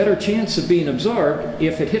gets a better chance of being absorbed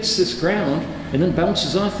if it hits this ground and then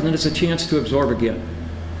bounces off and then it's a chance to absorb again.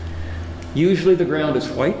 Usually the ground is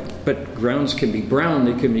white, but grounds can be brown,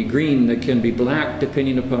 they can be green, they can be black,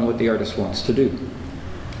 depending upon what the artist wants to do.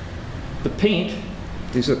 The paint,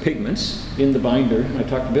 these are pigments in the binder. I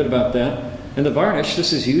talked a bit about that. And the varnish,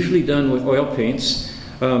 this is usually done with oil paints.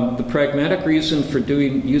 The pragmatic reason for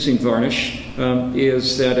using varnish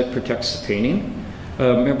is that it protects the painting.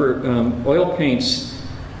 Remember, oil paints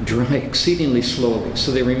dry exceedingly slowly,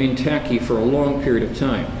 so they remain tacky for a long period of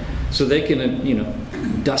time. So they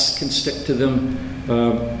can, dust can stick to them,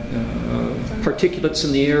 particulates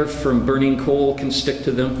in the air from burning coal can stick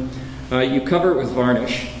to them. You cover it with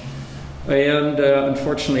varnish, and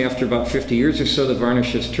unfortunately after about 50 years or so, the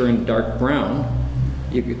varnish has turned dark brown.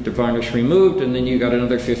 You get the varnish removed, and then you got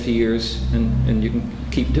another 50 years, and you can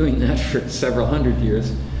keep doing that for several hundred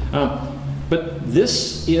years. But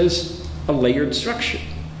this is a layered structure.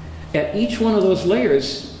 At each one of those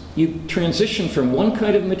layers, you transition from one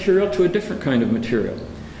kind of material to a different kind of material.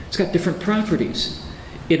 It's got different properties.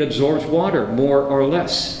 It absorbs water more or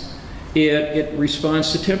less. It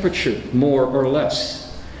responds to temperature more or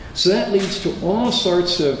less. So that leads to all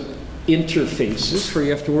sorts of interfaces where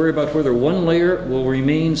you have to worry about whether one layer will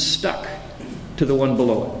remain stuck to the one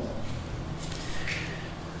below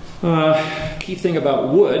it. Key thing about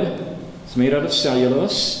wood, it's made out of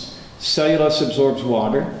cellulose. Cellulose absorbs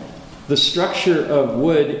water. The structure of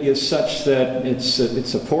wood is such that it's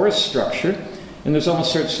a porous structure, and there's all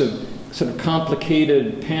sorts of sort of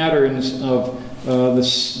complicated patterns of the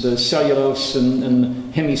cellulose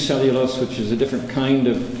and hemicellulose, which is a different kind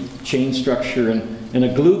of chain structure, and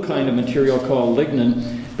a glue kind of material called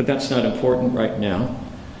lignin, but that's not important right now.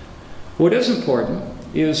 What is important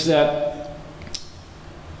is that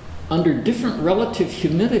under different relative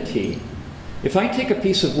humidity, if I take a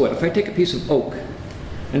piece of wood, if I take a piece of oak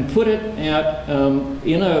and put it at,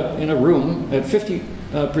 in a room at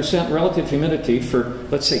 50% relative humidity for,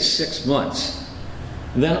 let's say, 6 months,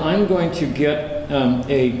 then I'm going to get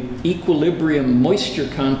a equilibrium moisture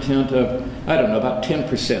content of, I don't know, about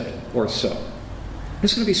 10% or so.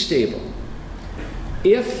 It's going to be stable.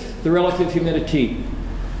 If the relative humidity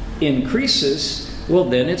increases, well,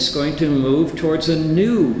 then it's going to move towards a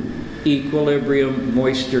new equilibrium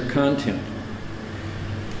moisture content.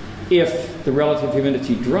 If the relative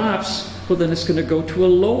humidity drops, well, then it's going to go to a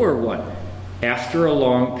lower one after a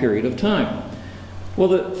long period of time. Well,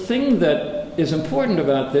 the thing that is important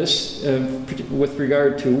about this with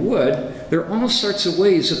regard to wood, there are all sorts of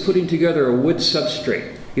ways of putting together a wood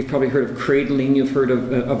substrate. You've probably heard of cradling, you've heard of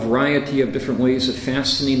a variety of different ways of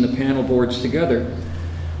fastening the panel boards together.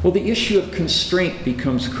 Well, the issue of constraint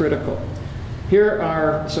becomes critical. Here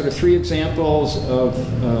are sort of 3 examples of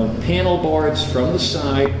panel boards from the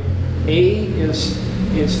side. A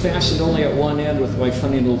is fastened only at one end with my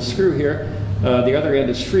funny little screw here. The other end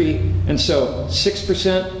is free. And so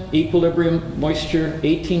 6% equilibrium moisture,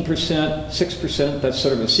 18%, 6%, that's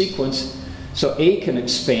sort of a sequence. So A can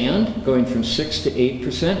expand, going from 6 to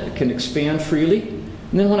 8%. It can expand freely.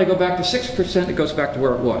 And then when I go back to 6%, it goes back to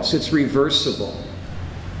where it was. It's reversible,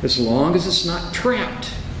 as long as it's not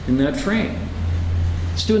trapped in that frame.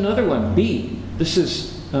 Let's do another one, B. This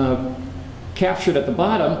is captured at the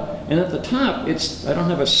bottom, and at the top, I don't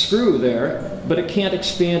have a screw there, but it can't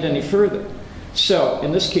expand any further. So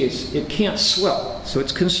in this case, it can't swell. So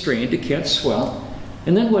it's constrained, it can't swell.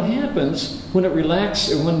 And then what happens when it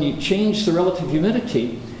relaxes, or when you change the relative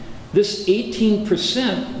humidity, this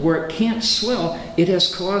 18% where it can't swell, it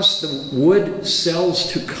has caused the wood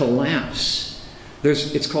cells to collapse.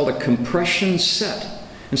 It's called a compression set.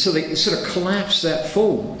 And so they sort of collapse that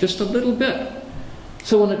foam just a little bit.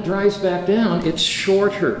 So when it dries back down, it's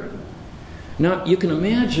shorter. Now, you can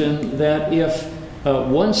imagine that if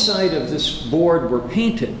one side of this board were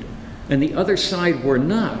painted and the other side were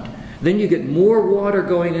not, then you get more water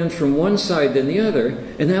going in from one side than the other,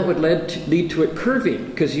 and that would lead to it curving,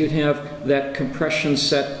 because you'd have that compression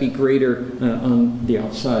set be greater on the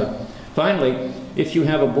outside. Finally, if you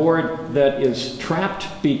have a board that is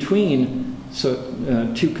trapped between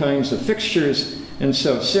two kinds of fixtures, and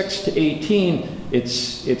so 6 to 18,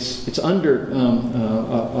 it's under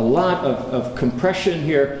a lot of compression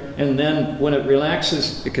here, and then when it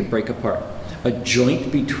relaxes, it can break apart. A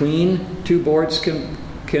joint between two boards can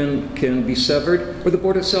be severed, or the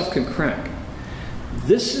board itself can crack.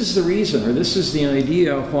 This is the reason, or this is the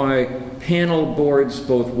idea why panel boards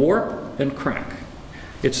both warp and crack.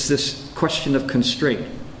 It's this question of constraint.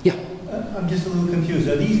 Yeah? I'm just a little confused.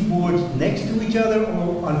 Are these boards next to each other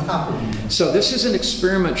or on top of each other? So this is an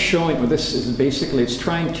experiment showing, or this is basically, it's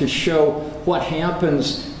trying to show what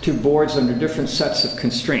happens to boards under different sets of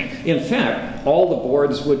constraint. In fact, all the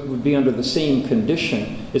boards would be under the same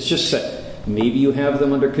condition. It's just that maybe you have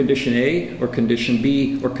them under condition A, or condition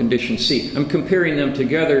B, or condition C. I'm comparing them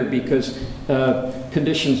together because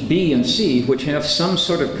conditions B and C, which have some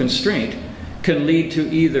sort of constraint, can lead to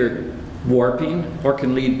either warping or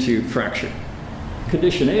can lead to fracture.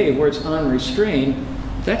 Condition A, where it's unrestrained,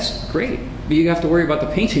 that's great, but you have to worry about the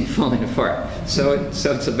painting falling apart. So it's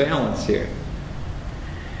a balance here.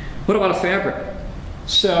 What about a fabric?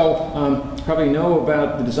 So probably know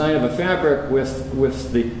about the design of a fabric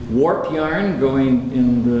with the warp yarn going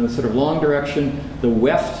in the sort of long direction, the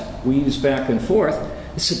weft weaves back and forth.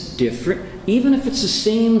 It's a different, even if it's the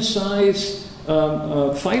same size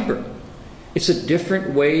fiber, it's a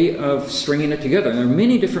different way of stringing it together. And there are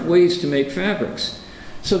many different ways to make fabrics.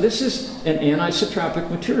 So this is an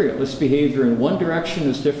anisotropic material. Its behavior in one direction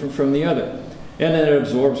is different from the other. And then it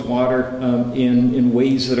absorbs water in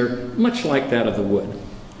ways that are much like that of the wood.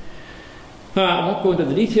 I won't go into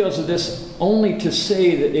the details of this, only to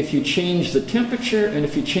say that if you change the temperature and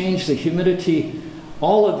if you change the humidity,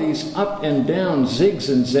 all of these up and down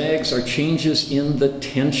zigs and zags are changes in the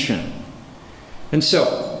tension. And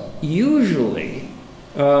so, usually,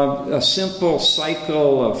 a simple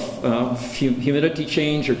cycle of humidity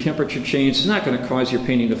change or temperature change is not going to cause your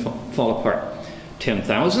painting to fall apart.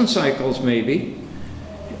 10,000 cycles maybe,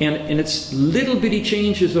 and it's little bitty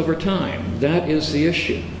changes over time. That is the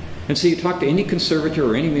issue. And so you talk to any conservator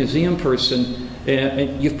or any museum person,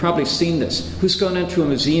 and you've probably seen this. Who's gone into a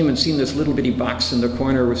museum and seen this little bitty box in the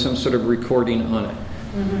corner with some sort of recording on it?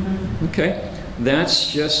 Mm-hmm. Okay,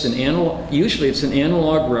 that's just an analog. Usually it's an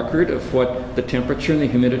analog record of what the temperature and the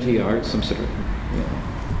humidity are. It's some sort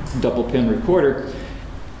of double pen recorder.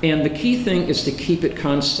 And the key thing is to keep it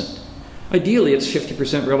constant. Ideally, it's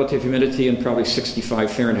 50% relative humidity and probably 65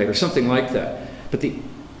 Fahrenheit or something like that. But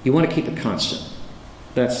you want to keep it constant.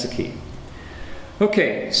 That's the key.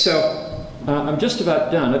 Okay, so I'm just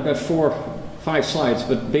about done. I've got 5 slides,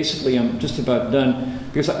 but basically I'm just about done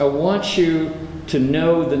because I want you to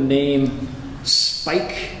know the name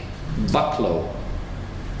Spike Bucklow.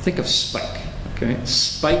 Think of Spike, okay?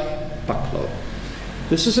 Spike Bucklow.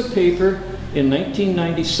 This is a paper in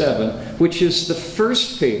 1997, which is the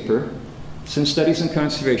first paper in Studies in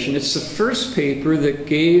Conservation. It's the first paper that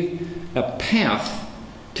gave a path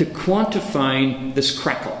to quantifying this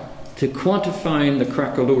crackle, to quantifying the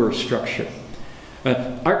craquelure structure.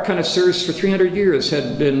 Art connoisseurs for 300 years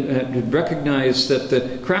had recognized that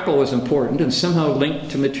the crackle was important and somehow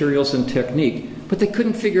linked to materials and technique, but they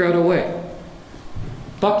couldn't figure out a way.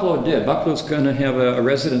 Bucklow did. Bucklow's going to have a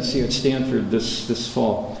residency at Stanford this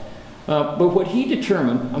fall. But what he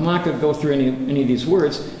determined, I'm not going to go through any of these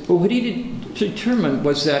words, but what he determined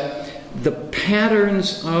was that the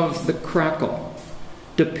patterns of the crackle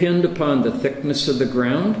depend upon the thickness of the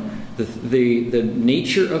ground, the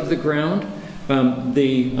nature of the ground,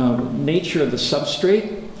 the nature of the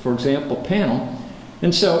substrate, for example, panel.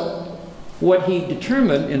 And so what he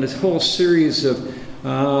determined in this whole series of,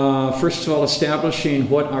 first of all, establishing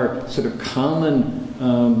what are sort of common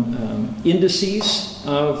indices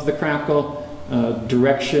of the crackle,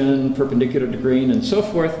 direction, perpendicular to grain, and so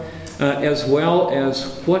forth, as well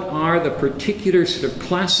as what are the particular sort of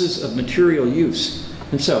classes of material use.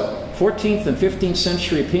 And so, 14th and 15th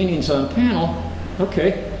century paintings on panel,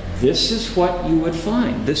 okay, this is what you would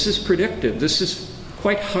find. This is predictive. This is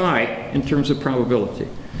quite high in terms of probability.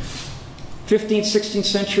 15th, 16th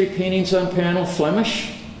century paintings on panel,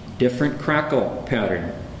 Flemish, different crackle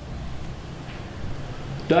pattern.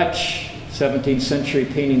 Dutch, 17th century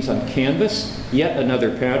paintings on canvas, yet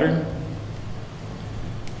another pattern.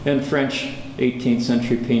 and French 18th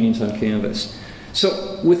century paintings on canvas.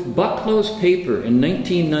 So with Bucklow's paper in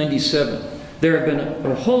 1997, there have been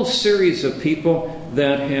a whole series of people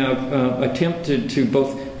that have attempted to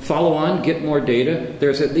both follow on, get more data.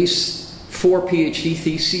 There's at least 4 PhD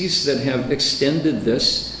theses that have extended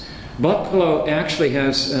this. Bucklow actually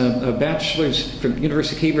has a bachelor's from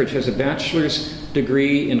University of Cambridge, has a bachelor's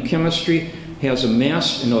degree in chemistry, has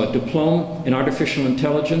a diploma in artificial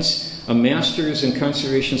intelligence, a master's in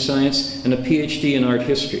conservation science, and a PhD in art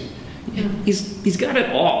history. He's got it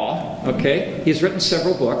all, okay? He's written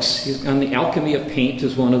several books. He's on the alchemy of paint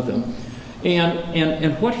is one of them.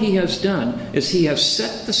 And what he has done is he has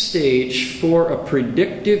set the stage for a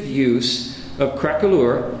predictive use of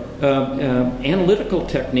craquelure, analytical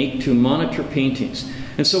technique to monitor paintings.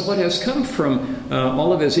 And so what has come from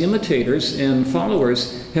all of his imitators and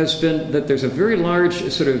followers has been that there's a very large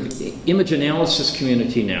sort of image analysis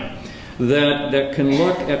community now that can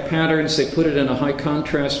look at patterns. They put it in a high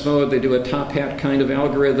contrast mode. They do a top hat kind of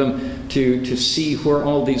algorithm to see where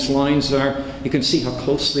all these lines are. You can see how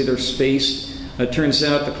closely they're spaced. It turns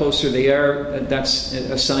out the closer they are, that's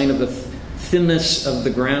a sign of the thinness of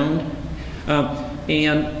the ground.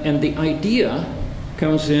 And the idea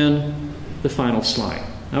comes in the final slide.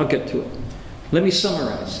 I'll get to it. Let me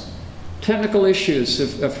summarize. Technical issues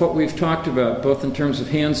of what we've talked about, both in terms of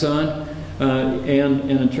hands-on and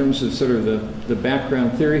in terms of sort of the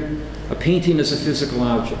background theory. A painting is a physical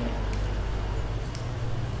object.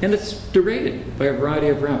 And it's degraded by a variety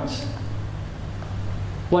of routes.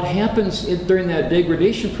 What happens during that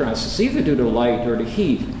degradation process, either due to light or to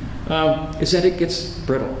heat, is that it gets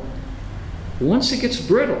brittle. Once it gets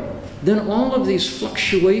brittle, then all of these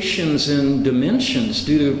fluctuations in dimensions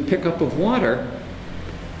due to pickup of water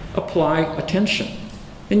apply a tension,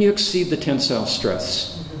 and you exceed the tensile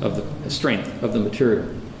stress of the strength of the material.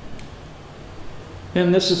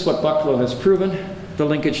 And this is what Bucklow has proven. The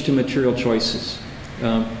linkage to material choices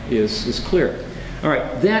is clear. All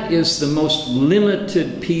right, that is the most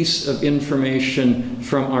limited piece of information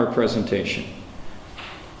from our presentation.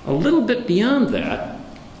 A little bit beyond that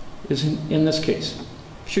is in this case,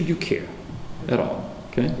 should you care at all?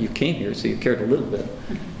 Okay, you came here, so you cared a little bit.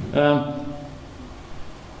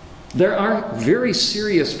 There are very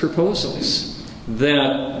serious proposals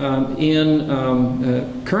that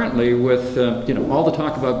currently with all the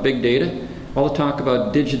talk about big data, all the talk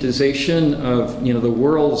about digitization of the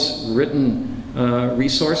world's written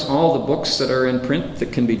resource, all the books that are in print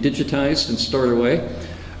that can be digitized and stored away.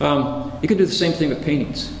 You can do the same thing with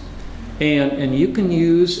paintings. And you can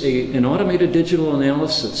use an automated digital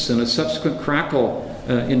analysis and a subsequent crackle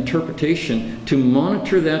interpretation to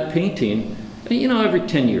monitor that painting, every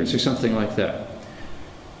 10 years or something like that.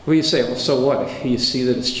 Well, you say, well, so what? You see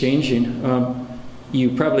that it's changing.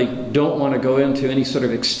 You probably don't want to go into any sort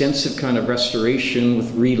of extensive kind of restoration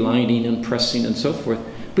with relining and pressing and so forth.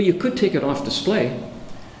 But you could take it off display.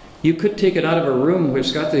 You could take it out of a room where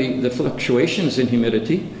it's got the fluctuations in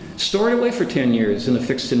humidity, store it away for 10 years in a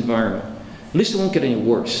fixed environment. At least it won't get any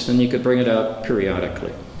worse, then you could bring it out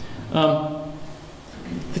periodically.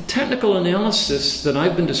 The technical analysis that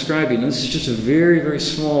I've been describing, and this is just a very, very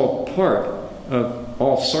small part of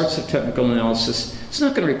all sorts of technical analysis, it's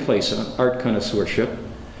not going to replace art connoisseurship.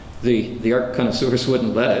 The art connoisseurs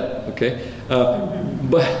wouldn't let it, okay?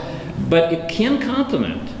 But it can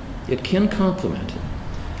complement. It can complement it.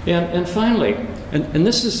 And finally, and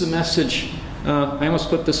this is the message, I almost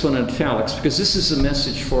put this one in italics, because this is the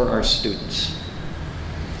message for our students.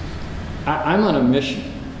 I'm on a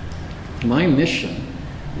mission. My mission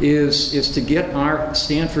is to get our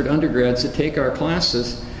Stanford undergrads that take our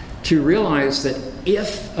classes to realize that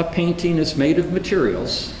if a painting is made of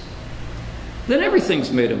materials, then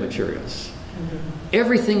everything's made of materials.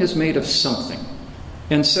 Everything is made of something.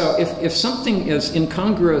 And so if something is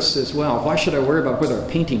incongruous as well, why should I worry about whether a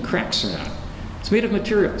painting cracks or not? It's made of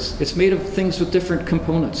materials. It's made of things with different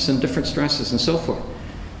components and different stresses and so forth.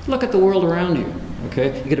 Look at the world around you,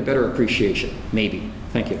 okay? You get a better appreciation, maybe.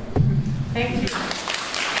 Thank you. Thank you.